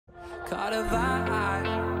caught a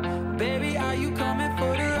vibe. Baby, are you coming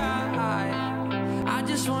for the ride? I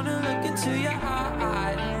just wanna look into your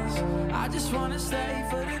eyes. I just wanna stay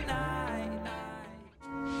for the night.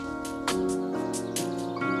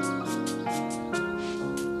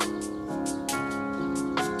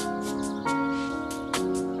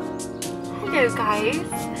 Hello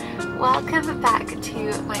guys, welcome back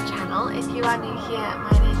to my channel. If you are new here,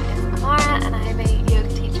 my name is Amara and I am a yoga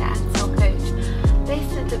teacher and soul coach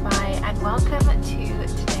based in Dubai, and welcome to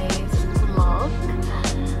today's vlog.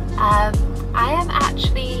 I am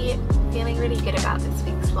actually feeling really good about this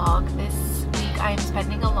week's vlog. This week I am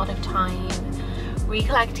spending a lot of time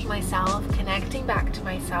recollecting myself, connecting back to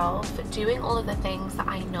myself, doing all of the things that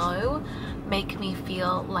I know make me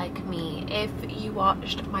feel like me. If you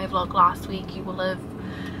watched my vlog last week, you will have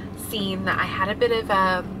seen that I had a bit of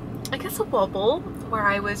I guess a wobble where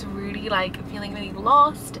I was really like feeling really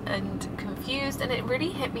lost and confused, and it really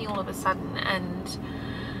hit me all of a sudden. And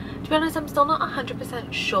to be honest, I'm still not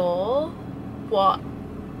 100% sure what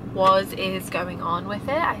is going on with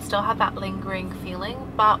it. I still have that lingering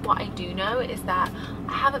feeling, but what I do know is that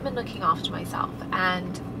I haven't been looking after myself,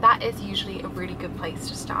 and that is usually a really good place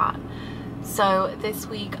to start. So this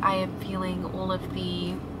week I am feeling all of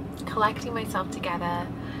the collecting myself together,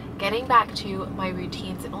 getting back to my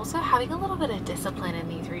routines, and also having a little bit of discipline in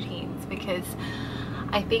these routines, because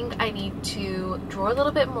I think I need to draw a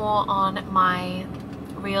little bit more on my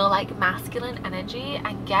real like masculine energy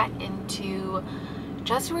and get into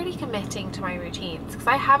just really committing to my routines. Because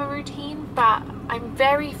I have a routine, but I'm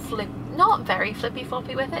not very flippy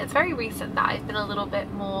floppy with it. It's very recent that I've been a little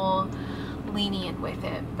bit more lenient with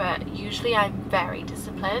it, but usually I'm very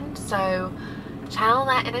disciplined. So channel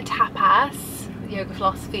that inner tapas, yoga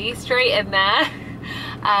philosophy straight in there.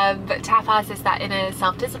 But tapas is that inner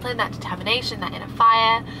self-discipline, that determination, that inner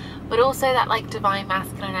fire, but also that like divine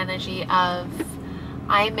masculine energy of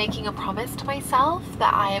I am making a promise to myself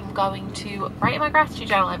that I am going to write in my gratitude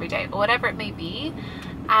journal every day, or whatever it may be,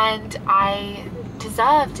 and I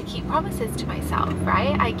deserve to keep promises to myself,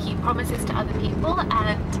 right? I keep promises to other people,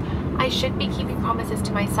 and I should be keeping promises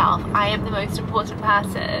to myself. I am the most important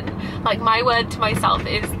person. Like, my word to myself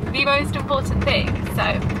is the most important thing.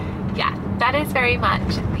 So yeah, that is very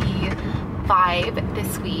much the vibe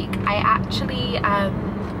this week. I actually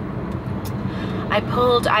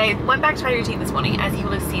I went back to my routine this morning, as you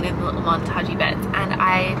will have seen in the little montagey bits, and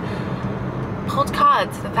I pulled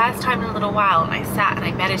cards for the first time in a little while, and I sat and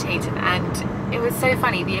I meditated, and it was so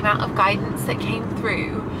funny the amount of guidance that came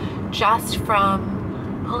through just from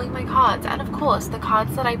pulling my cards. And of course the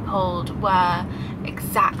cards that I pulled were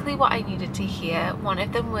exactly what I needed to hear. One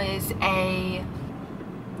of them was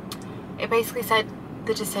it basically said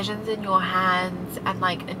the decision's in your hands, and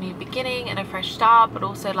like a new beginning and a fresh start, but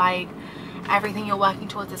also like everything you're working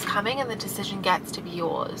towards is coming and the decision gets to be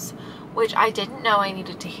yours, which I didn't know I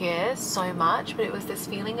needed to hear so much. But it was this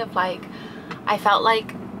feeling of like, I felt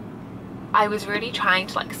like I was really trying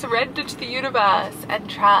to like surrender to the universe and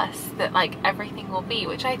trust that like everything will be,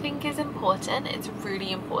 which I think is important. It's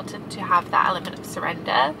really important to have that element of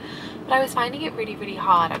surrender, but I was finding it really, really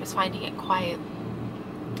hard. I was finding it quite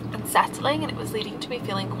unsettling, and it was leading to me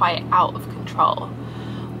feeling quite out of control,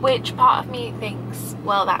 which part of me thinks,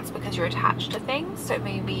 well, that's because you're attached to things, so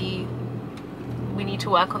maybe we need to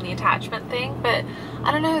work on the attachment thing. But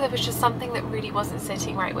I don't know, there was just something that really wasn't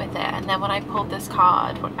sitting right with it. And then when I pulled this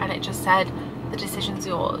card and it just said the decision's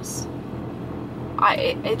yours,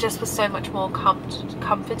 it just was so much more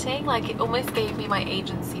comforting. Like, it almost gave me my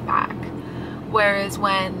agency back, whereas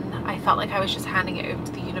when I felt like I was just handing it over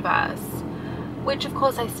to the universe, which of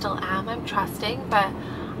course I still am, I'm trusting, but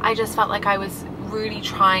I just felt like I was really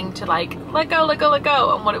trying to like let go,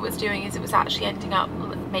 and what it was doing is it was actually ending up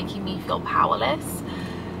making me feel powerless.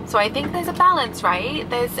 So I think there's a balance,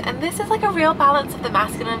 right? And this is like a real balance of the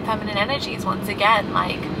masculine and feminine energies. Once again,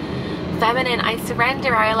 like feminine, I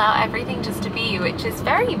surrender, I allow everything just to be, which is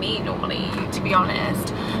very me normally, to be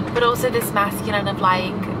honest. But also this masculine of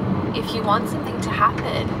like, if you want something to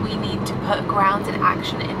happen, we need to put grounded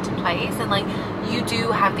action into place, and like you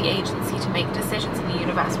do have the agency to make decisions, and the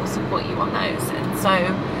universe will support you on those. And so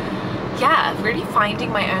yeah, really finding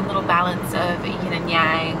my own little balance of yin and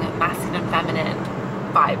yang, masculine and feminine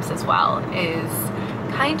vibes as well is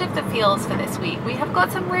kind of the feels for this week. We have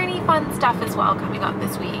got some really fun stuff as well coming up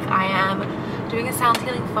this week. I am doing a sound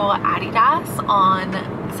healing for Adidas on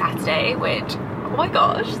Saturday, which, oh my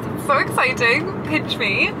gosh, that's so exciting. Pinch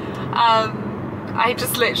me. I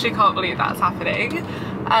just literally can't believe that's happening.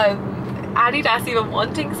 Adidas even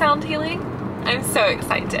wanting sound healing. I'm so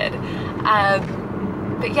excited.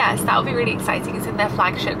 But yes, that'll be really exciting. It's in their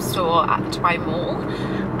flagship store at the Dubai Mall.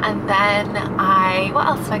 And then what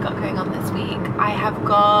else have I got going on this week? I've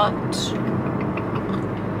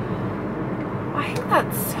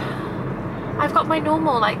got my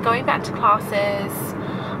normal, like, going back to classes.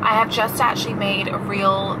 I have just actually made a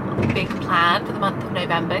real big plan for the month of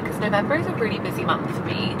November, because November is a really busy month for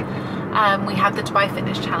me. We have the Dubai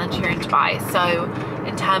Fitness Challenge here in Dubai, so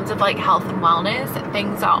in terms of like health and wellness,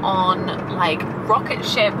 things are on like rocket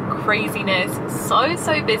ship craziness,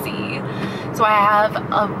 so busy. So I have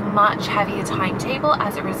a much heavier timetable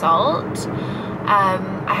as a result.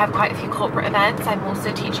 I have quite a few corporate events. I'm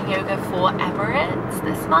also teaching yoga for Emirates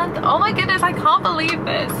this month. Oh my goodness, I can't believe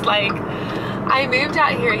this. Like, I moved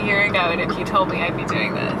out here a year ago, and if you told me I'd be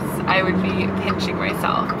doing this, I would be pinching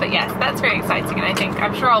myself. But yes, that's very exciting, and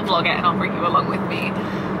I'm sure I'll vlog it and I'll bring you along with me.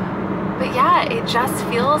 But yeah, it just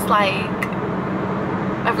feels like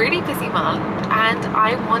a really busy month, and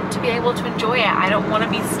I want to be able to enjoy it. I don't want to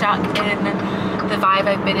be stuck in the vibe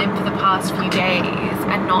I've been in for the past few days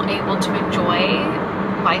and not able to enjoy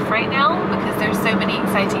life right now, because there's so many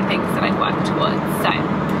exciting things that I've worked towards. So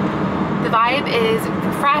the vibe is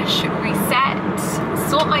refresh, reset,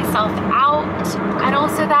 sort myself out, and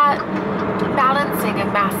also that balancing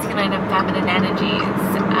of masculine and feminine energies.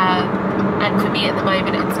 And for me at the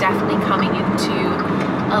moment, it's definitely coming into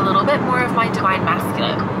a little bit more of my divine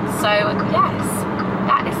masculine. So yes,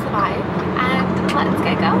 that is the vibe, and let's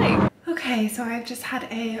get going. Okay, so I've just had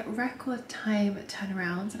a record time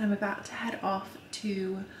turnaround, and I'm about to head off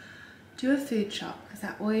to do a food shop, because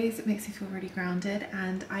that always makes me feel really grounded,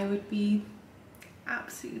 and I would be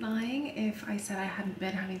absolutely lying if I said I hadn't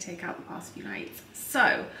been having takeout the past few nights.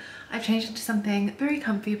 So I've changed into something very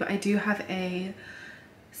comfy, but I do have I'm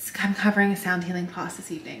covering a sound healing class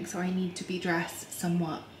this evening, so I need to be dressed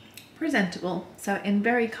somewhat presentable. So in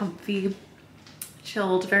very comfy,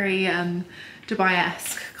 chilled, very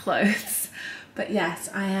Dubai-esque clothes. But yes,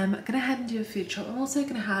 I am gonna head and do a food shop. I'm also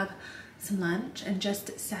gonna have some lunch and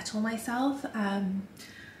just settle myself.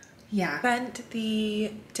 Yeah, spent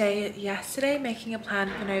the day yesterday making a plan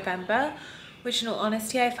for November, which in all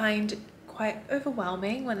honesty I find quite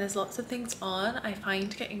overwhelming when there's lots of things on. I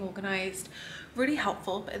find getting organized really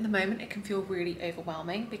helpful, but in the moment it can feel really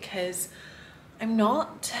overwhelming, because I'm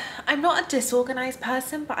not a disorganized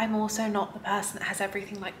person, but I'm also not the person that has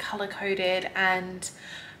everything like color coded, and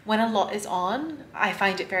when a lot is on, I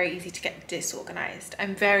find it very easy to get disorganized.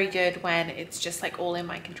 I'm very good when it's just like all in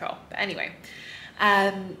my control. But anyway,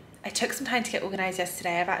 I took some time to get organized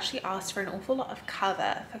yesterday. I've actually asked for an awful lot of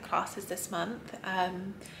cover for classes this month.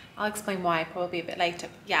 I'll explain why probably a bit later.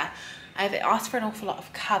 But yeah, I've asked for an awful lot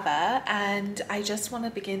of cover, and I just want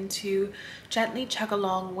to begin to gently chug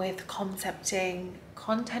along with concepting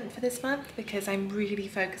content for this month, because I'm really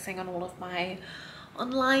focusing on all of my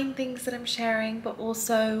online things that I'm sharing, but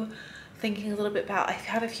also thinking a little bit about, I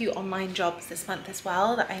have a few online jobs this month as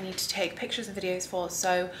well that I need to take pictures and videos for,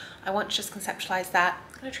 so I want to just conceptualize that.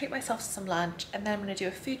 I'm going to treat myself to some lunch, and then I'm going to do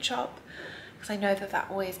a food shop, because I know that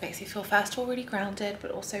always makes me feel first of all really grounded,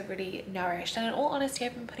 but also really nourished. And in all honesty,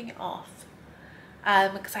 I've been putting it off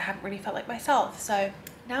because I haven't really felt like myself. So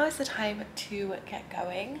now is the time to get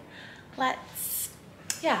going. Let's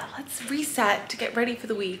reset to get ready for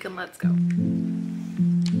the week, and let's go.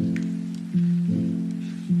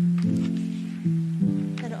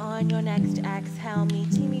 And on your next exhale,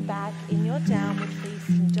 meeting me back in your downward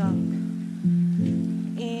facing dog.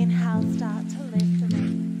 Inhale, start to lift away.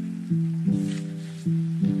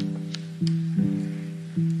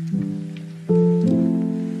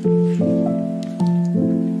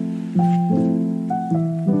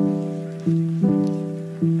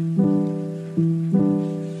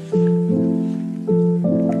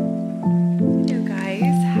 Hello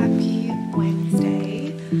guys, happy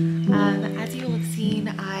Wednesday. As you all have seen,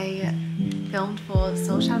 I filmed for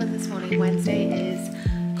Shala this morning. Wednesday is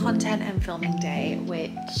content and filming day,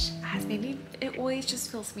 which has made me, it always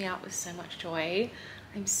just fills me out with so much joy.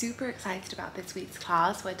 I'm super excited about this week's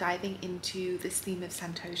class. We're diving into this theme of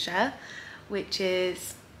Santosha, which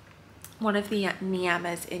is one of the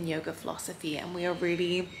niyamas in yoga philosophy, and we are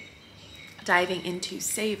really diving into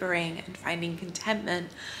savoring and finding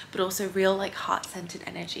contentment, but also real like heart-centered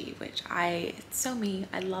energy, which it's so me,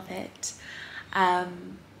 I love it.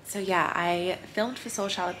 So yeah, I filmed for Soul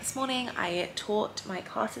Shower this morning. I taught my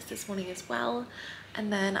classes this morning as well. And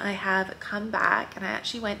then I have come back, and I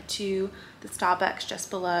actually went to the Starbucks just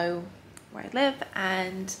below where I live,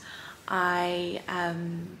 and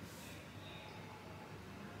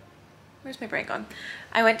where's my brain gone?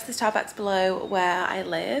 I went to the Starbucks below where I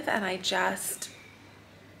live, and I just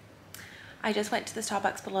went to the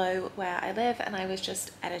Starbucks below where I live, and I was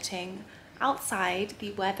just editing outside.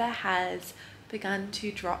 The weather has begun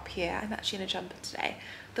to drop here. I'm actually in a jumper today.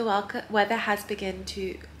 The weather has begun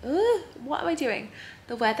to, what am I doing?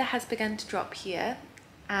 The weather has begun to drop here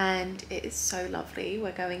and it is so lovely.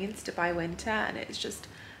 We're going into Dubai winter and it's just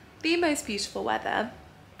the most beautiful weather,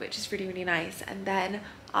 which is really, really nice. And then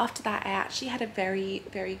after that, I actually had a very,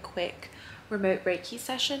 very quick remote Reiki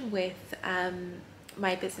session with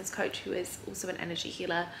my business coach, who is also an energy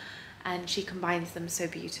healer, and she combines them so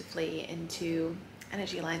beautifully into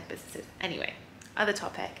energy aligned businesses. Anyway, other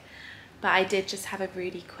topic. But I did just have a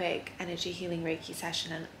really quick energy healing Reiki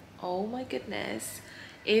session, and oh my goodness,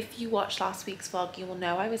 if you watched last week's vlog, you will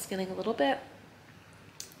know I was feeling a little bit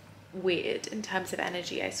weird in terms of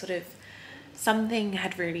energy. Something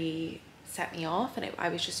had really set me off, and I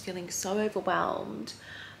was just feeling so overwhelmed.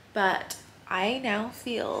 But I now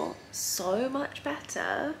feel so much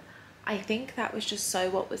better. I think that was just so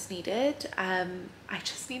what was needed. I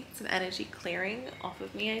just needed some energy clearing off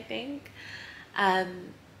of me, I think.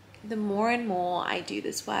 The more and more I do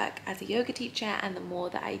this work as a yoga teacher, and the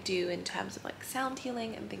more that I do in terms of like sound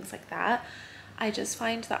healing and things like that, I just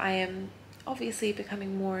find that I am obviously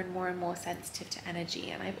becoming more and more and more sensitive to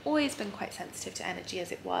energy. And I've always been quite sensitive to energy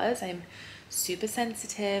as it was. I'm super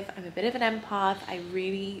sensitive. I'm a bit of an empath. I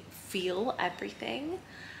really feel everything.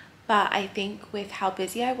 But I think with how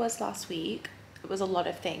busy I was last week, it was a lot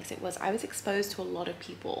of things. I was exposed to a lot of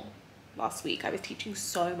people last week. I was teaching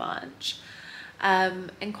so much.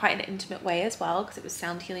 In quite an intimate way as well, because it was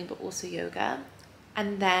sound healing but also yoga.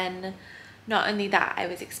 And then not only that, I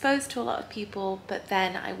was exposed to a lot of people, but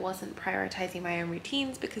then I wasn't prioritizing my own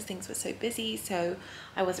routines because things were so busy. So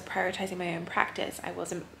I wasn't prioritizing my own practice. I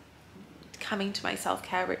wasn't coming to my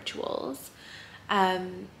self-care rituals.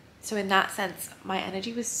 So in that sense, my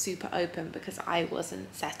energy was super open because I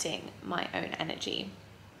wasn't setting my own energy.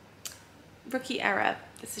 Rookie error.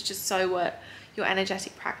 This is just so what your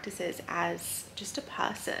energetic practices as just a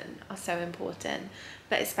person are so important,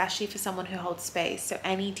 but especially for someone who holds space. So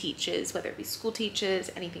any teachers, whether it be school teachers,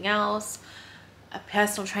 anything else, a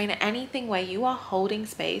personal trainer, anything where you are holding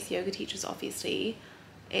space, yoga teachers obviously,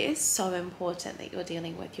 it is so important that you're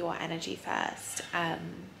dealing with your energy first.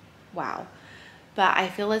 Wow. But I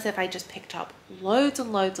feel as if I just picked up loads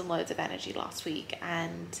and loads and loads of energy last week,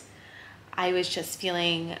 and I was just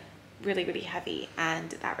feeling really, really heavy, and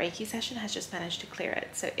that Reiki session has just managed to clear it.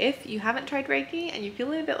 So if you haven't tried Reiki and you're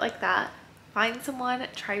feeling a bit like that, find someone,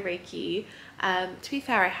 try Reiki. To be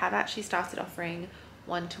fair, I have actually started offering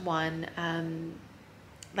one-to-one,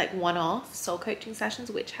 like one-off soul coaching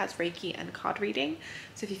sessions, which has Reiki and card reading.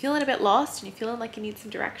 So if you're feeling a bit lost and you're feeling like you need some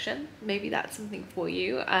direction, maybe that's something for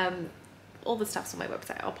you. All the stuff's on my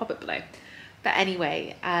website. I'll pop it below. But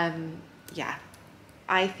anyway, yeah.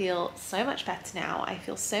 I feel so much better now. I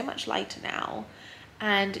feel so much lighter now.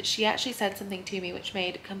 And she actually said something to me which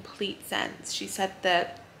made complete sense. She said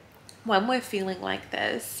that when we're feeling like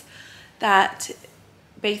this, that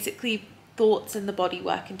basically thoughts in the body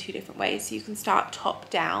work in two different ways. So you can start top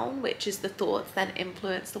down, which is the thoughts then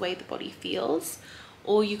influence the way the body feels,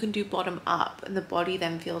 or you can do bottom up, and the body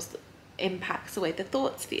then impacts the way the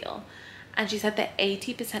thoughts feel. And she said that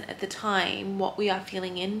 80% of the time, what we are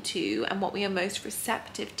feeling into and what we are most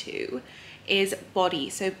receptive to is body.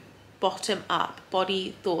 So bottom up,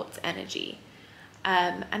 body, thoughts, energy.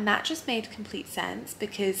 And that just made complete sense,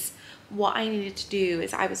 because what I needed to do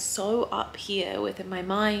is I was so up here within my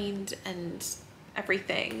mind and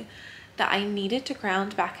everything that I needed to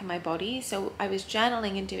ground back in my body. So I was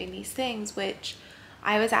journaling and doing these things, which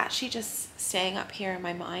I was actually just staying up here in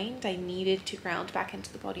my mind. I needed to ground back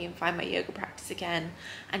into the body and find my yoga practice again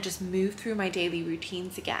and just move through my daily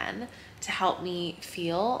routines again to help me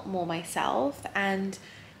feel more myself. And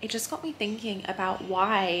it just got me thinking about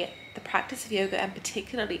why the practice of yoga, and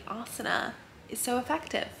particularly asana, is so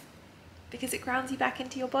effective, because it grounds you back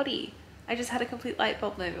into your body. I just had a complete light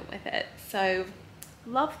bulb moment with it. So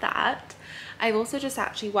love that. I've also just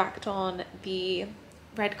actually whacked on the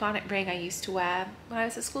red garnet ring I used to wear when I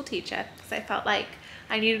was a school teacher, because I felt like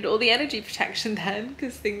I needed all the energy protection then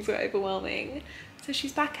because things were overwhelming. So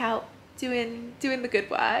she's back out doing the good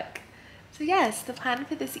work. So yes, the plan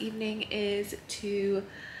for this evening is the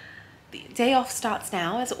day off starts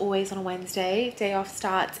now, as always on a Wednesday. Day off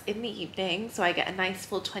starts in the evening, so I get a nice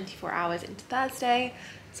full 24 hours into Thursday.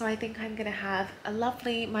 So I think I'm gonna have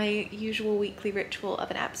my usual weekly ritual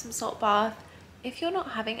of an Epsom salt bath. If you're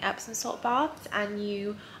not having Epsom salt baths and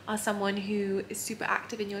you are someone who is super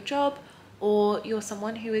active in your job, or you're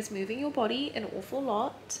someone who is moving your body an awful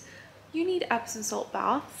lot, you need Epsom salt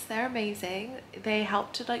baths. They're amazing. They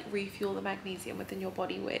help to like refuel the magnesium within your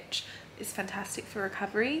body, which is fantastic for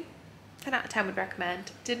recovery. 10 out of 10 would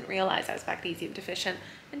recommend. Didn't realize I was magnesium deficient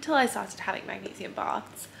until I started having magnesium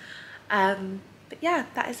baths. But yeah,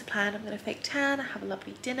 that is the plan. I'm going to fake tan, have a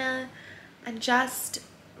lovely dinner, and just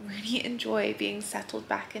really enjoy being settled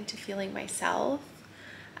back into feeling myself.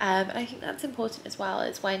 And I think that's important as well,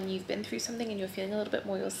 is when you've been through something and you're feeling a little bit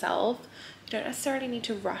more yourself, you don't necessarily need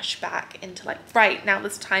to rush back into like, right, now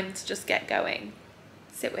there's time to just get going.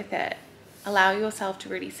 Sit with it. Allow yourself to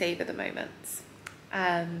really savor the moments.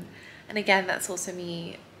 And again, that's also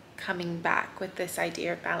me coming back with this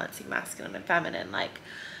idea of balancing masculine and feminine. Like,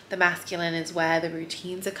 the masculine is where the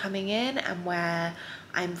routines are coming in and where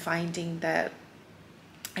I'm finding that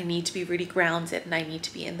I need to be really grounded and I need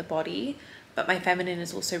to be in the body. But my feminine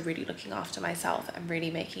is also really looking after myself and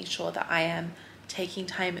really making sure that I am taking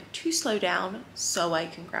time to slow down so I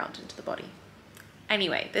can ground into the body.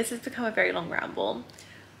 Anyway, this has become a very long ramble.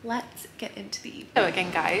 Let's get into the evening. So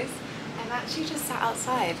again, guys, I'm actually just sat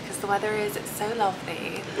outside because the weather is so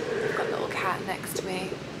lovely. I've got a little cat next to me.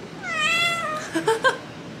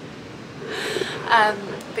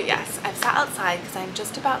 But yes, I've sat outside because I'm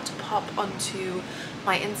just about to pop onto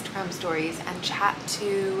my Instagram stories and chat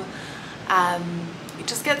to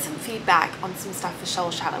just get some feedback on some stuff for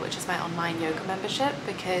Shala, which is my online yoga membership,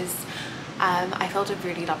 because I felt a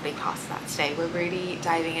really lovely class for that today. We're really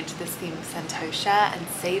diving into this theme of santosha and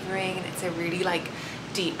savoring, and it's a really like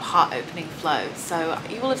deep, heart-opening flow. So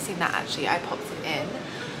you will have seen that actually, I popped it in.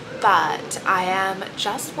 But I am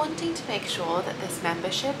just wanting to make sure that this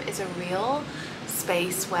membership is a real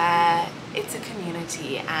space where it's a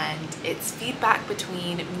community and it's feedback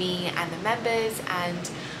between me and the members,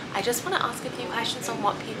 and I just want to ask a few questions on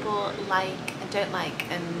what people like and don't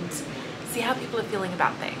like and see how people are feeling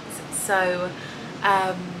about things. So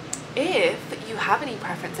if you have any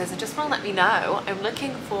preferences and just want to let me know, I'm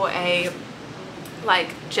looking for a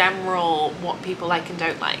like general what people like and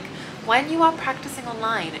don't like. When you are practicing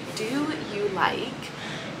online, do you like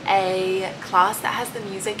a class that has the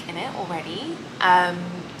music in it already?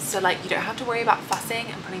 So like you don't have to worry about fussing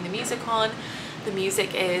and putting the music on. The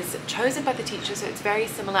music is chosen by the teacher, so it's very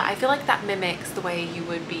similar. I feel like that mimics the way you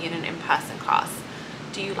would be in an in-person class.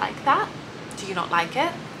 Do you like that? Do you not like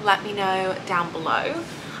it? Let me know down below.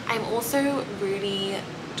 I'm also really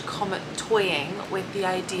toying with the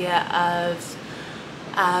idea of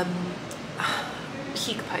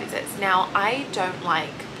peak poses. Now, I don't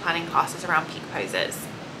like planning classes around peak poses.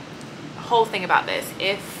 The whole thing about this,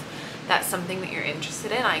 if that's something that you're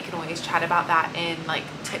interested in, I can always chat about that in like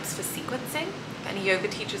tips for sequencing. If any yoga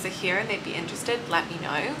teachers are here and they'd be interested, let me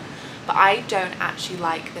know. But I don't actually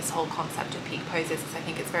like this whole concept of peak poses because I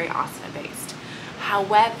think it's very asana based.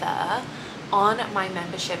 However, on my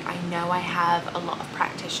membership, I know I have a lot of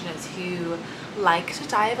practitioners who like to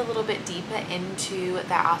dive a little bit deeper into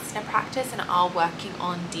their asana practice and are working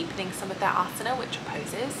on deepening some of their asana, which are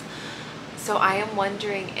poses. So I am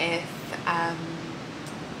wondering if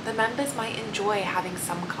the members might enjoy having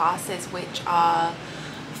some classes which are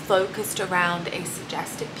focused around a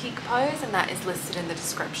suggested peak pose and that is listed in the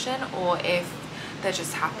description, or if they're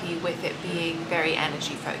just happy with it being very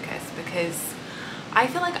energy focused, because I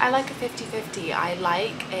feel like I like a 50-50. I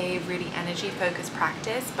like a really energy focused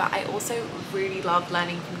practice, but I also really love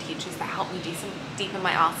learning from teachers that help me deepen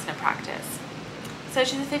my asana practice. So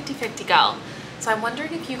she's a 50-50 girl. So I'm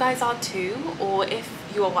wondering if you guys are too, or if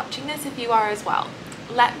you are watching this, if you are as well.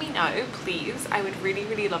 Let me know, please. I would really,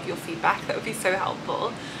 really love your feedback. That would be so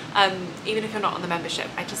helpful. Even if you're not on the membership,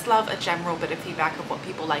 I just love a general bit of feedback of what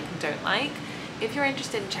people like and don't like. If you're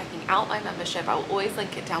interested in checking out my membership, I will always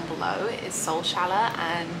link it down below. It is Shala,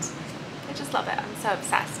 and I just love it. I'm so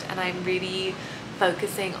obsessed, and I'm really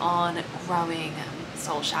focusing on growing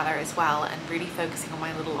Shala as well, and really focusing on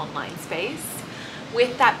my little online space.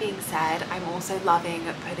 With that being said, I'm also loving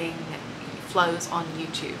putting flows on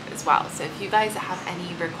YouTube as well. So if you guys have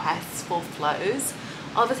any requests for flows,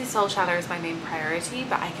 obviously Shala is my main priority,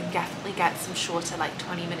 but I can definitely get some shorter, like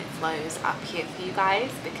 20-minute flows up here for you guys,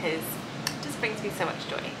 because it just brings me so much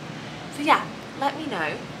joy. So yeah, let me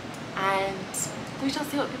know, and we shall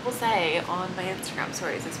see what people say on my Instagram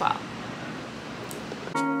stories as well.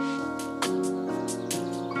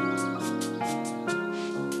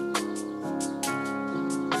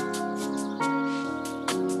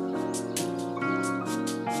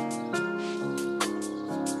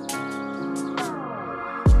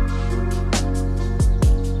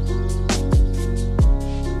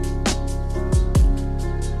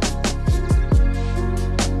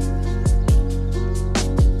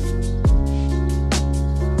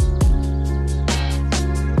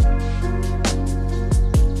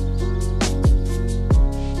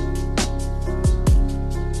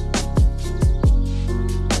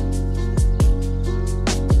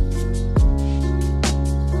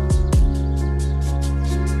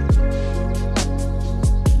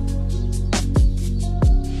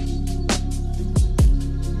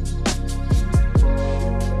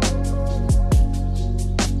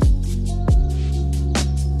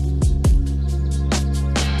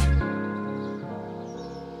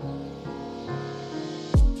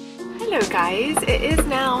 Hello guys, it is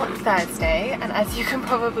now Thursday, and as you can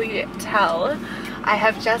probably tell, I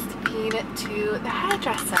have just been to the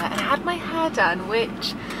hairdresser and had my hair done,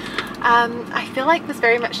 which I feel like was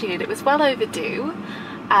very much needed. It was well overdue,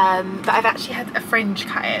 but I've actually had a fringe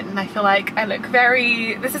cut in, and I feel like I look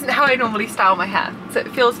this isn't how I normally style my hair, so it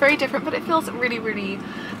feels very different, but it feels really, really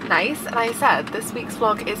nice. And I said this week's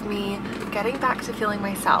vlog is me getting back to feeling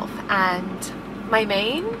myself, and my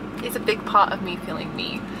mane is a big part of me feeling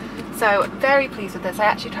me. So very pleased with this. I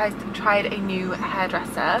actually tried a new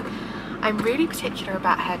hairdresser. I'm really particular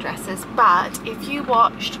about hairdressers, but if you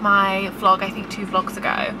watched my vlog, I think 2 vlogs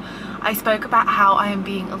ago, I spoke about how I am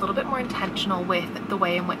being a little bit more intentional with the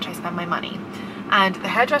way in which I spend my money. And the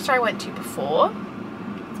hairdresser I went to before,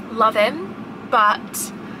 love him,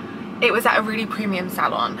 but it was at a really premium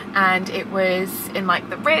salon, and it was in like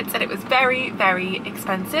the Ritz, and it was very, very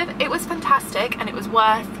expensive. It was fantastic and it was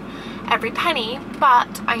worth every penny,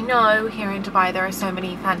 but I know here in Dubai there are so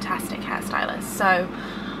many fantastic hairstylists, so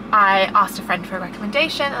I asked a friend for a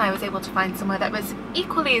recommendation, and I was able to find somewhere that was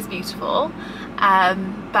equally as beautiful,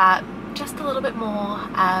 but just a little bit more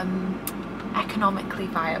economically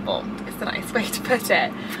viable is the nice way to put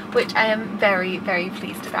it, which I am very, very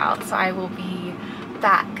pleased about. So I will be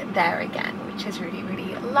back there again, which is really,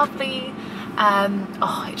 really lovely.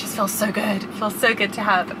 Oh, it just feels so good. It feels so good to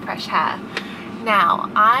have fresh hair. Now,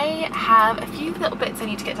 I have a few little bits I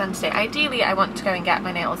need to get done today. Ideally, I want to go and get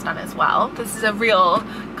my nails done as well. This is a real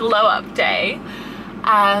glow up day.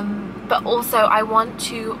 But also I want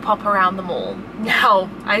to pop around the mall. Now,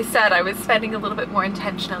 I said I was spending a little bit more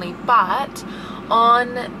intentionally, but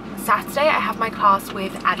on Saturday I have my class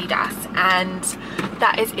with Adidas, and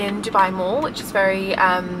that is in Dubai Mall, which is very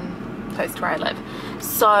close to where I live.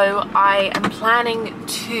 So I am planning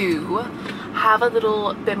to have a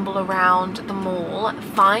little bimble around the mall,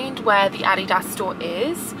 find where the Adidas store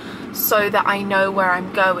is so that I know where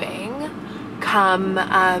I'm going come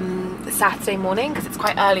Saturday morning, because it's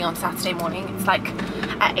quite early on Saturday morning. It's like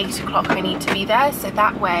at 8 o'clock I need to be there, so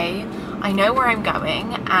that way I know where I'm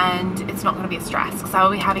going and it's not going to be a stress, because I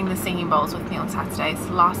will be having the singing bowls with me on Saturday. So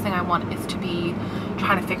the last thing I want is to be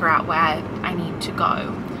trying to figure out where I need to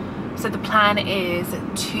go. So the plan is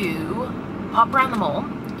to pop around the mall,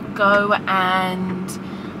 go and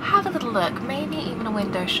have a little look, maybe even a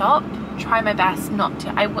window shop, try my best not to.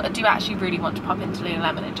 I do actually really want to pop into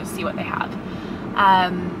Lululemon and just see what they have.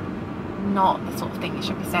 Not the sort of thing you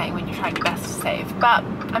should be saying when you're trying your best to save, but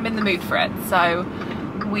I'm in the mood for it, so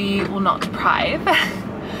we will not deprive.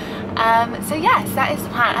 So yes, that is the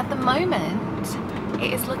plan. At the moment,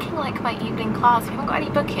 it is looking like my evening class, we haven't got any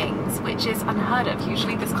bookings, which is unheard of.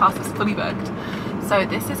 Usually this class is fully booked, so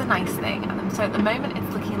this is a nice thing. So at the moment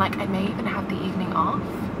it's looking like I may even have the evening off,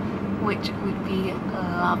 which would be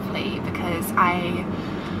lovely, because I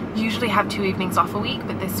usually have 2 evenings off a week,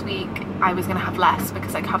 but this week I was going to have less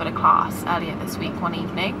because I covered a class earlier this week, 1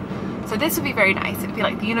 evening. So this would be very nice. It'd be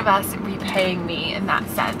like the universe repaying me in that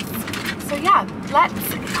sense. So yeah,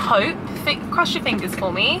 let's hope, cross your fingers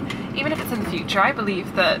for me, even if it's in the future. I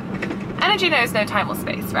believe that energy knows no time or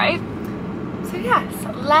space, right? So yes,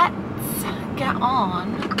 let's get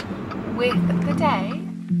on with the day.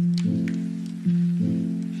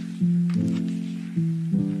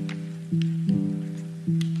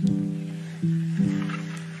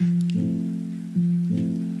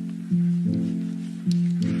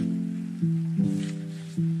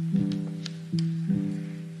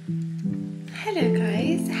 Hello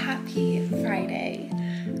guys, happy Friday.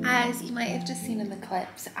 As you might have just seen in the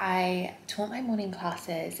clips, I taught my morning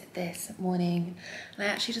classes this morning, and I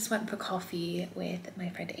actually just went for coffee with my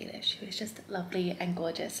friend Eilish, who is just lovely and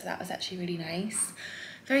gorgeous, so that was actually really nice.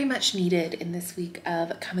 Very much needed in this week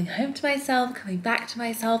of coming home to myself, coming back to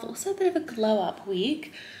myself, also a bit of a glow up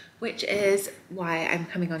week, which is why I'm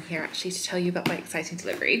coming on here actually to tell you about my exciting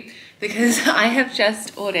delivery, because I have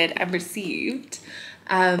just ordered and received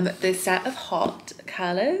this set of hot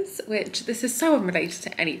curlers, which this is so unrelated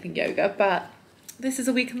to anything yoga, but this is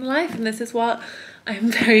a week in the life, and this is what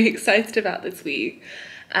I'm very excited about this week.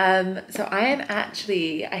 So I am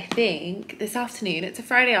actually, I think this afternoon, it's a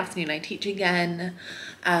Friday afternoon, I teach again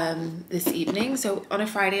this evening. So on a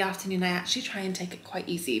Friday afternoon I actually try and take it quite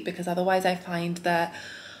easy, because otherwise I find that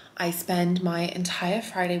I spend my entire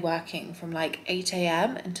Friday working from like 8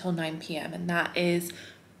 AM until 9 PM, and that is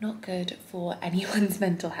not good for anyone's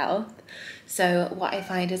mental health. So what I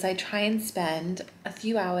find is I try and spend a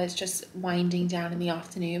few hours just winding down in the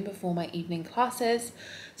afternoon before my evening classes,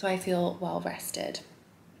 so I feel well rested.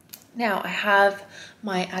 Now I have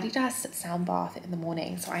my Adidas sound bath in the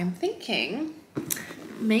morning, so I'm thinking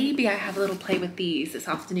maybe I have a little play with these this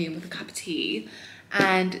afternoon with a cup of tea,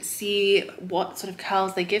 and see what sort of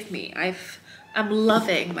curls they give me. I'm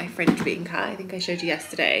loving my fringe being cut. I think I showed you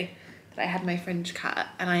yesterday that I had my fringe cut,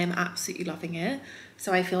 and I am absolutely loving it.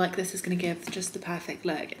 So I feel like this is going to give just the perfect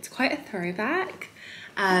look. It's quite a throwback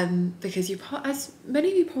because as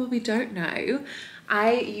many of you probably don't know,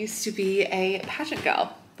 I used to be a pageant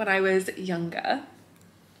girl when I was younger.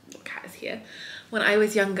 What cat is here? When I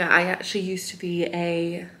was younger, I actually used to be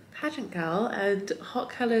a pageant girl, and hot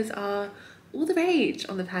colours are all the rage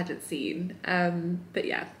on the pageant scene. But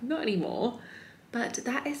yeah, not anymore. But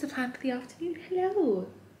that is the plan for the afternoon. Hello.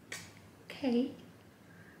 Okay.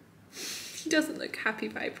 He doesn't look happy,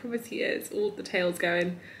 but I promise he is. All the tail's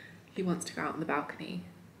going. He wants to go out on the balcony.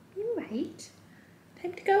 You right?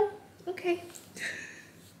 Time to go? Okay.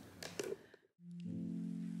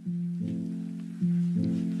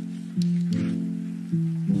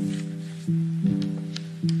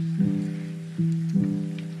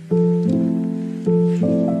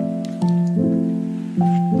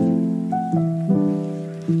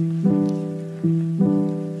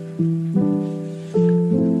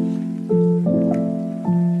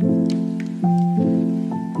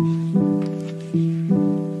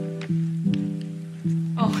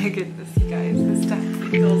 Oh my goodness, you guys, this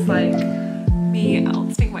definitely feels like me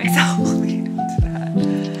ousting myself on the internet.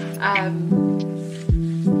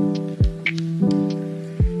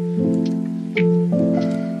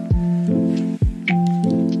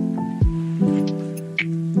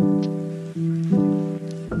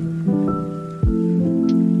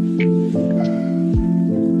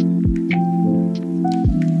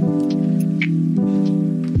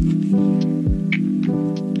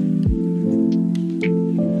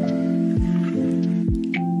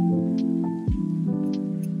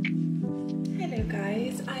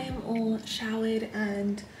 Showered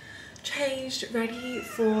and changed, ready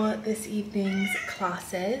for this evening's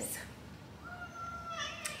classes.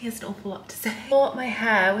 He has an awful lot to say. For my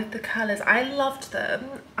hair with the colours, I loved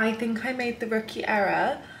them. I think I made the rookie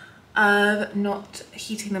error of not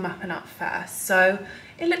heating them up enough first. So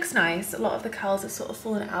it looks nice. A lot of the curls have sort of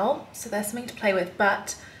fallen out, so there's something to play with,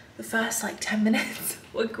 but the first like 10 minutes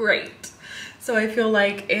were great. So I feel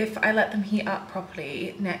like if I let them heat up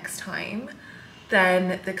properly next time,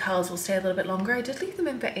 then the curls will stay a little bit longer. I did leave them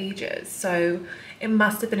in for ages, so it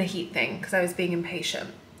must have been a heat thing because I was being impatient.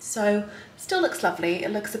 So still looks lovely.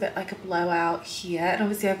 It looks a bit like a blowout here, and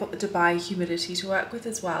obviously I've got the Dubai humidity to work with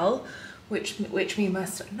as well, which we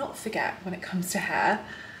must not forget when it comes to hair.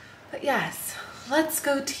 But yes, let's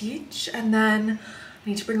go teach, and then I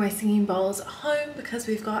need to bring my singing bowls home because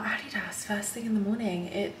we've got Adidas first thing in the morning.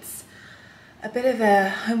 It's a bit of a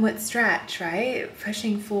homeward stretch, right?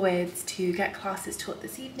 Pushing forwards to get classes taught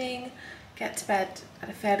this evening, get to bed at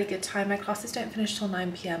a fairly good time. My classes don't finish till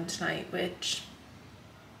 9 p.m. tonight, which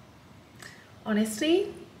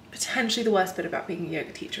honestly, potentially the worst bit about being a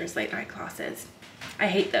yoga teacher is late night classes. I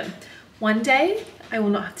hate them. One day I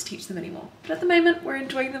will not have to teach them anymore, but at the moment we're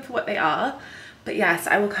enjoying them for what they are. But yes,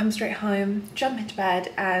 I will come straight home, jump into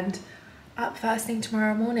bed, and up first thing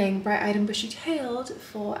tomorrow morning, bright-eyed and bushy-tailed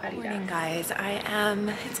for Adidas. Morning, guys.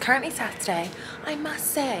 It's currently Saturday. I must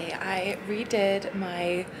say, I redid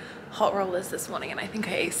my hot rollers this morning, and I think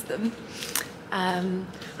I aced them. I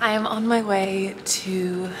am on my way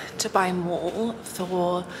to Dubai Mall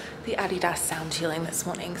for the Adidas sound healing this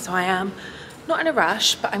morning, so I am not in a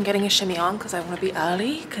rush, but I'm getting a shimmy on because I want to be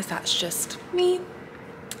early, because that's just me.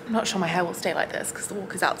 I'm not sure my hair will stay like this because the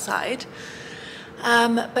walk is outside.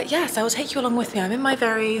 But yes, I will take you along with me. I'm in my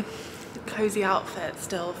very cozy outfit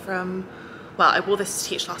still from, well, I wore this to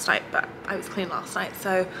teach last night, but I was clean last night,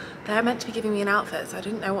 so they're meant to be giving me an outfit, so I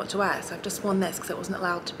didn't know what to wear, so I've just worn this because it wasn't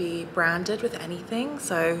allowed to be branded with anything,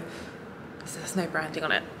 so there's no branding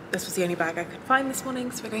on it. This was the only bag I could find this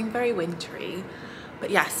morning, so we're going very wintry.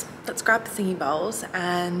 But yes, let's grab the singing bowls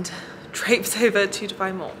and traipse over to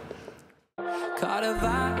Dubai Mall. Caught a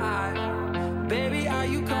vibe, baby, are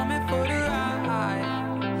you coming for the ride?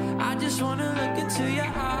 I just wanna look into your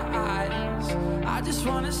eyes. I just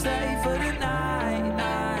wanna stay for the night,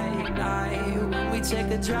 night, night. When we take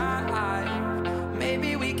a drive,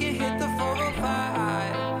 maybe we can hit the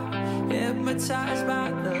 405. Hypnotized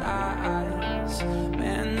by the lights,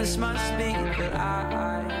 man, this must be the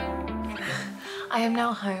light. I am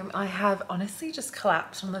now home. I have honestly just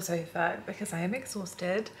collapsed on the sofa because I am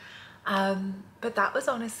exhausted. But that was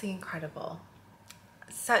honestly incredible.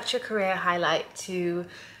 Such a career highlight to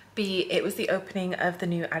be. It was the opening of the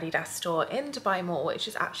new Adidas store in Dubai Mall, which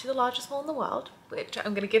is actually the largest mall in the world, which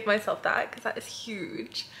I'm going to give myself that because that is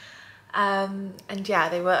huge. And yeah,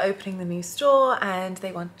 they were opening the new store and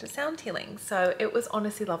they wanted a sound healing. So it was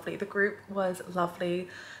honestly lovely. The group was lovely.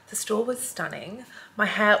 The store was stunning. My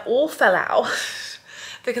hair all fell out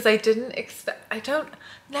because I didn't expect,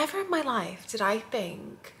 never in my life did I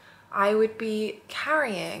think I would be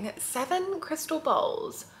carrying 7 crystal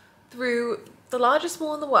bowls through the largest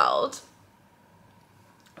mall in the world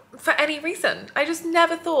for any reason. I just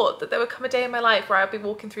never thought that there would come a day in my life where I'd be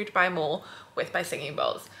walking through Dubai Mall with my singing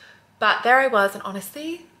bowls. But there I was, and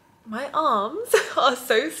honestly, my arms are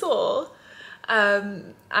so sore.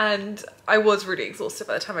 And I was really exhausted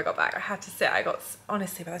by the time I got back. I had to sit,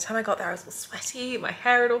 honestly, by the time I got there, I was all sweaty, my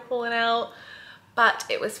hair had all fallen out. But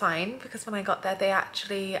it was fine because when I got there, they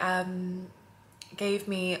actually gave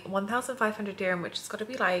me 1,500 dirham, which has got to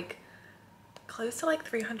be like close to like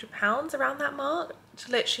 £300 around that mark,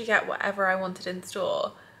 to literally get whatever I wanted in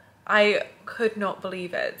store. I could not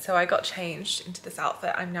believe it. So I got changed into this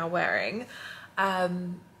outfit I'm now wearing,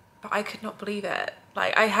 but I could not believe it.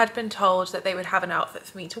 Like, I had been told that they would have an outfit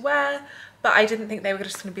for me to wear, but I didn't think they were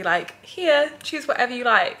just going to be like, here, choose whatever you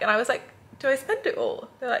like. And I was like, do I spend it all?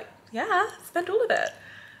 They're like, yeah, spend all of it.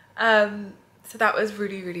 So that was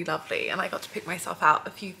really, really lovely. And I got to pick myself out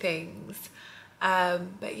a few things.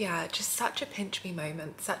 But yeah, just such a pinch me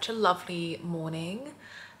moment, such a lovely morning,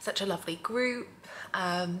 such a lovely group.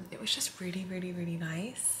 It was just really, really, really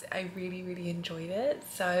nice. I really, really enjoyed it.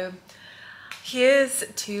 So here's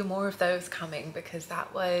 2 more of those coming, because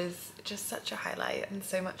that was just such a highlight and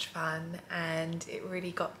so much fun. And it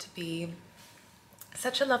really got to be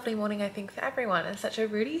such a lovely morning, I think, for everyone, in such a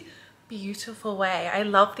really beautiful way. I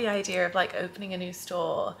love the idea of like opening a new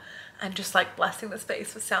store and just like blessing the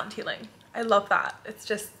space with sound healing. I love that. It's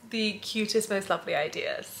just the cutest, most lovely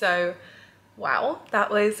idea. So wow,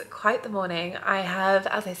 that was quite the morning. I have,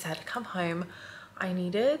 as I said, come home.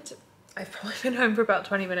 I've probably been home for about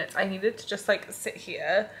 20 minutes. I needed to just like sit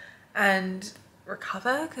here and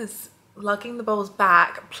recover, because lugging the bowls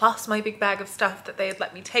back plus my big bag of stuff that they had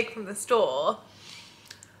let me take from the store,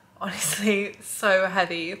 honestly, so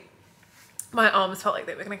heavy. My arms felt like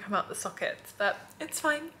they were going to come out the sockets, but it's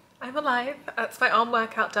fine. I'm alive. That's my arm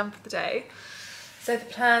workout done for the day. So the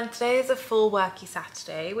plan today is a full worky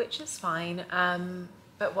Saturday, which is fine.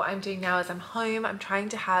 But what I'm doing now is I'm home. I'm trying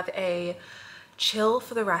to have a chill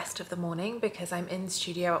for the rest of the morning because I'm in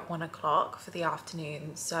studio at 1 o'clock for the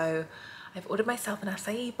afternoon. So I've ordered myself an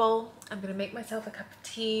acai bowl. I'm going to make myself a cup of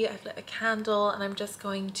tea. I've lit a candle and I'm just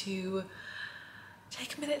going to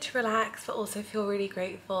take a minute to relax, but also feel really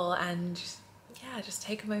grateful and yeah, just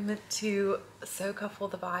take a moment to soak up all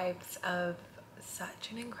the vibes of such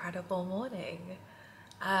an incredible morning.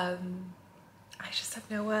 I just have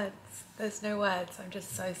no words. There's no words. I'm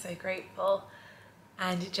just so, so grateful.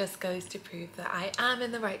 And it just goes to prove that I am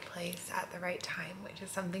in the right place at the right time, which is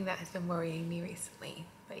something that has been worrying me recently.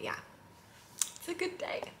 But yeah, it's a good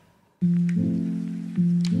day.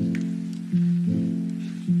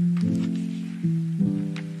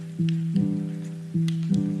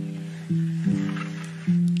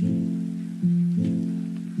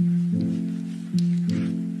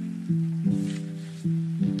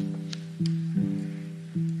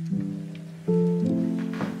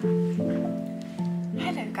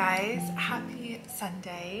 Happy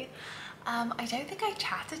Sunday. I don't think I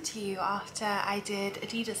chatted to you after I did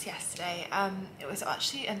Adidas yesterday. It was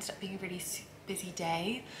actually ended up being a really busy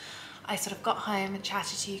day. I sort of got home and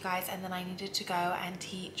chatted to you guys, and then I needed to go and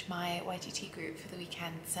teach my YTT group for the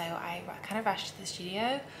weekend, so I kind of rushed to the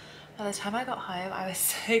studio. By the time I got home, I was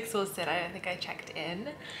so exhausted, I don't think I checked in.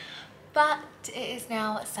 But it is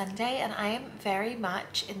now Sunday and I am very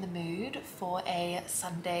much in the mood for a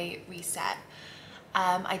Sunday reset.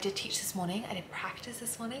 I did teach this morning, I did practice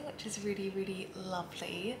this morning, which is really, really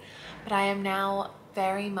lovely. But I am now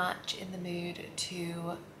very much in the mood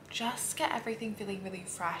to just get everything feeling really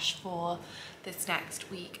fresh for this next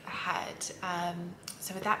week ahead.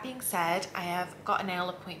 So with that being said, I have got a nail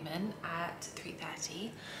appointment at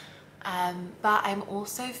 3:30. But I'm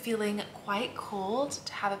also feeling quite called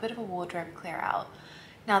to have a bit of a wardrobe clear out.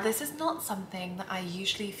 Now, this is not something that I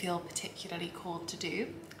usually feel particularly called to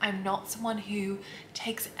do. I'm not someone who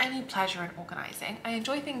takes any pleasure in organising. I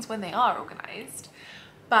enjoy things when they are organised,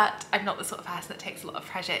 but I'm not the sort of person that takes a lot of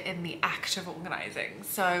pleasure in the act of organising.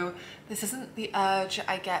 So this isn't the urge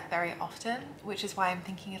I get very often, which is why I'm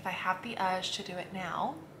thinking if I have the urge to do it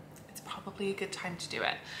now, it's probably a good time to do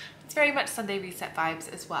it. It's very much Sunday reset vibes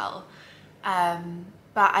as well.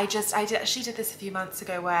 But I actually did this a few months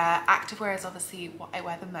ago, where activewear is obviously what I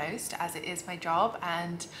wear the most, as it is my job,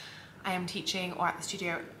 and I am teaching or at the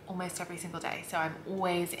studio almost every single day, so I'm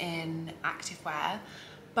always in activewear.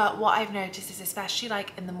 But what I've noticed is, especially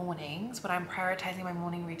like in the mornings when I'm prioritizing my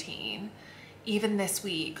morning routine, even this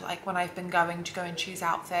week, like when I've been going to go and choose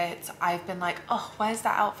outfits, I've been like, oh, where's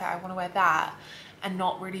that outfit? I want to wear that. And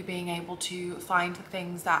not really being able to find the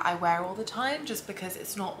things that I wear all the time just because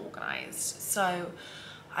it's not organized. So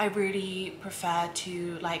I really prefer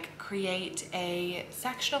to like create a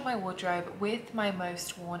section of my wardrobe with my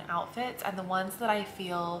most worn outfits and the ones that I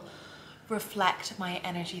feel reflect my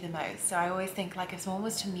energy the most. So I always think, like, if someone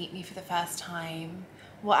was to meet me for the first time,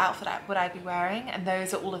 what outfit would I be wearing? And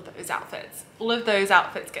those are all of those outfits. All of those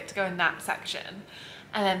outfits get to go in that section.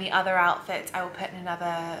 And then the other outfits I will put in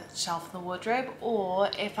another shelf in the wardrobe, or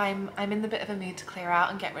if I'm in the bit of a mood to clear out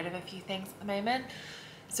and get rid of a few things at the moment.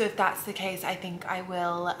 So if that's the case, I think I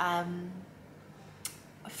will,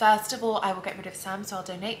 first of all, I will get rid of some, so I'll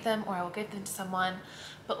donate them or I will give them to someone.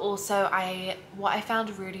 But also what I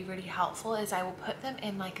found really, really helpful is I will put them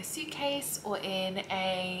in like a suitcase or in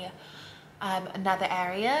a another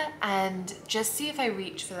area and just see if I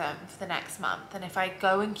reach for them for the next month. And if I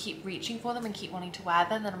go and keep reaching for them and keep wanting to wear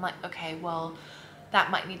them, then I'm like, okay, well, that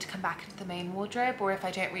might need to come back into the main wardrobe. Or if I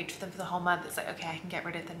don't reach for them for the whole month, it's like, okay, I can get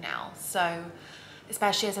rid of them now. So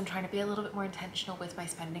especially as I'm trying to be a little bit more intentional with my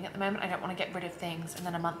spending at the moment, I don't want to get rid of things and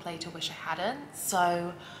then a month later wish I hadn't.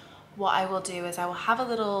 So what I will do is I will have a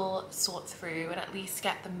little sort through and at least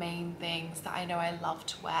get the main things that I know I love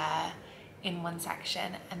to wear in one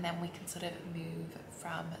section, and then we can sort of move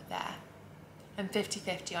from there. I'm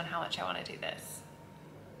 50-50 on how much I want to do this.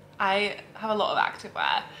 I have a lot of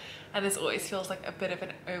activewear and this always feels like a bit of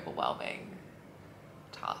an overwhelming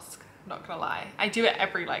task, I'm not gonna lie. I do it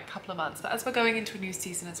every like couple of months, but as we're going into a new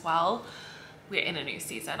season as well, we're in a new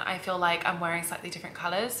season, I feel like I'm wearing slightly different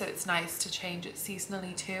colors, so it's nice to change it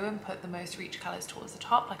seasonally too and put the most reach colors towards the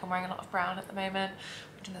top. Like I'm wearing a lot of brown at the moment,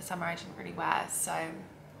 which in the summer I didn't really wear. So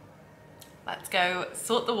let's go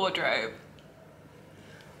sort the wardrobe.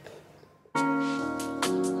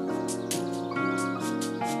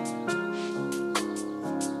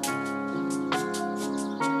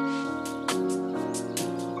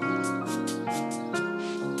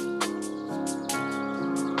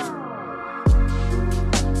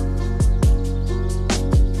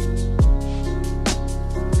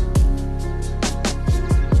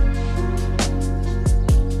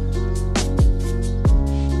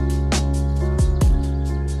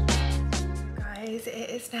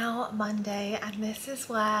 Monday, and this is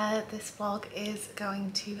where this vlog is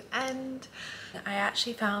going to end. I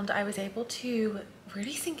actually found I was able to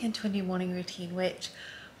really sink into a new morning routine, which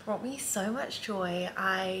brought me so much joy.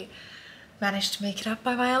 I managed to make it up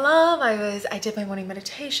by my alarm. I did my morning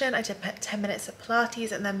meditation, I did 10 minutes of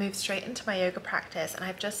Pilates, and then moved straight into my yoga practice. And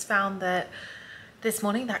I've just found that this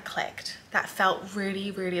morning that clicked. That felt really,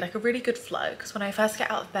 really like a really good flow, because when I first get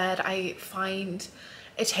out of bed, I find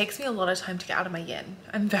it takes me a lot of time to get out of my yin.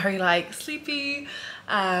 I'm very like sleepy,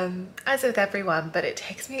 as with everyone, but it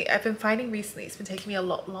takes me, I've been finding recently it's been taking me a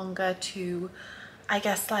lot longer to, I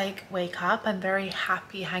guess, like wake up. I'm very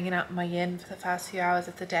happy hanging out in my yin for the first few hours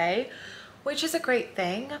of the day, which is a great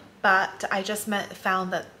thing, but I just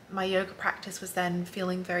found that my yoga practice was then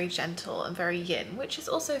feeling very gentle and very yin, which is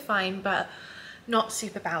also fine, but not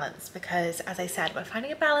super balanced, because as I said, we're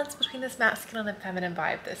finding a balance between this masculine and feminine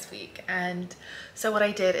vibe this week. And so what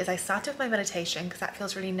I did is I started with my meditation, because that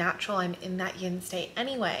feels really natural. I'm in that yin state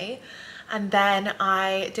anyway. And then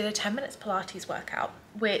I did a 10 minutes Pilates workout,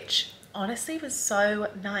 which honestly was so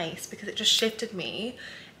nice because it just shifted me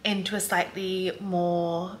into a slightly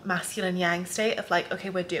more masculine yang state of like, okay,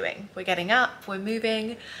 we're getting up, we're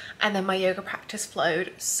moving. And then my yoga practice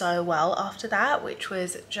flowed so well after that, which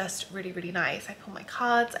was just really, really nice. I pulled my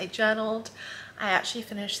cards, I journaled. I actually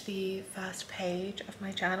finished the first page of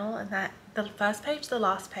my journal, and the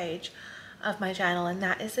last page of my journal, and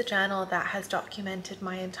that is the journal that has documented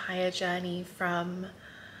my entire journey from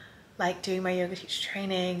like doing my yoga teacher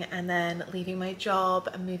training and then leaving my job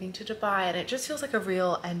and moving to Dubai. And it just feels like a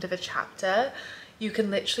real end of a chapter. You can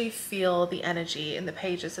literally feel the energy in the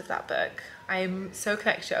pages of that book. I'm so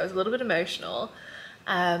connected. I was a little bit emotional,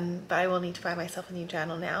 but I will need to buy myself a new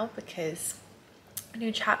journal now, because a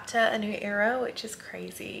new chapter, a new era, which is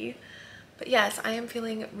crazy. But yes, I am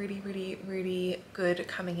feeling really, really, really good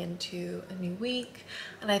coming into a new week.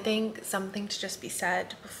 And I think something to just be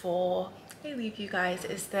said before I leave you guys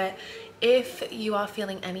is that if you are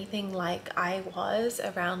feeling anything like I was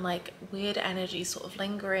around like weird energy sort of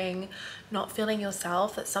lingering, not feeling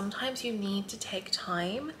yourself, that sometimes you need to take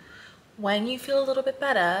time when you feel a little bit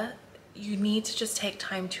better you need to just take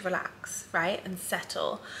time to relax, right, and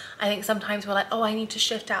settle. I think sometimes we're like, oh, I need to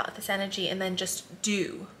shift out of this energy and then just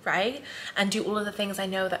do, right, and do all of the things I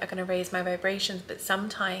know that are going to raise my vibrations. But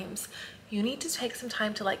sometimes you need to take some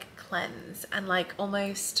time to like cleanse and like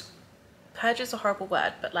almost, purge is a horrible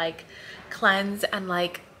word, but like cleanse and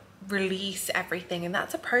like release everything. And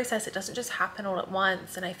that's a process. It doesn't just happen all at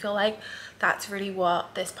once. And I feel like that's really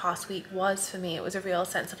what this past week was for me. It was a real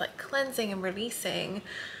sense of like cleansing and releasing.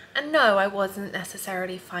 And no, I wasn't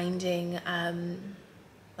necessarily finding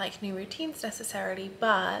like new routines necessarily,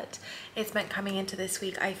 but it's meant coming into this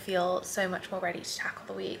week I feel so much more ready to tackle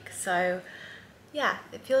the week. So yeah,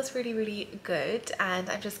 it feels really, really good, and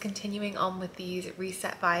I'm just continuing on with these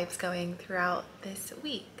reset vibes going throughout this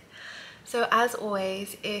week. So as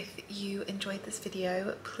always, if you enjoyed this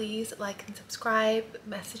video, please like and subscribe,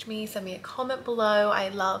 message me, send me a comment below. I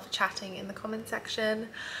love chatting in the comment section.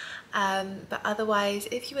 But otherwise,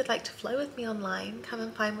 if you would like to flow with me online, come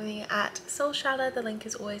and find me at Shala. The link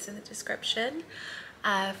is always in the description.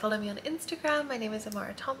 Follow me on Instagram. My name is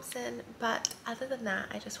Amara Thompson. But other than that,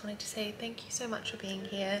 I just wanted to say thank you so much for being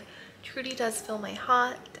here. It truly does fill my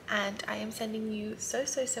heart, and I am sending you so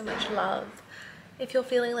much love. If you're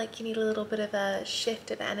feeling like you need a little bit of a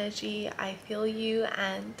shift of energy, I feel you,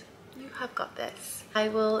 and you have got this. I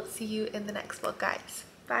will see you in the next vlog, guys.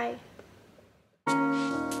 Bye.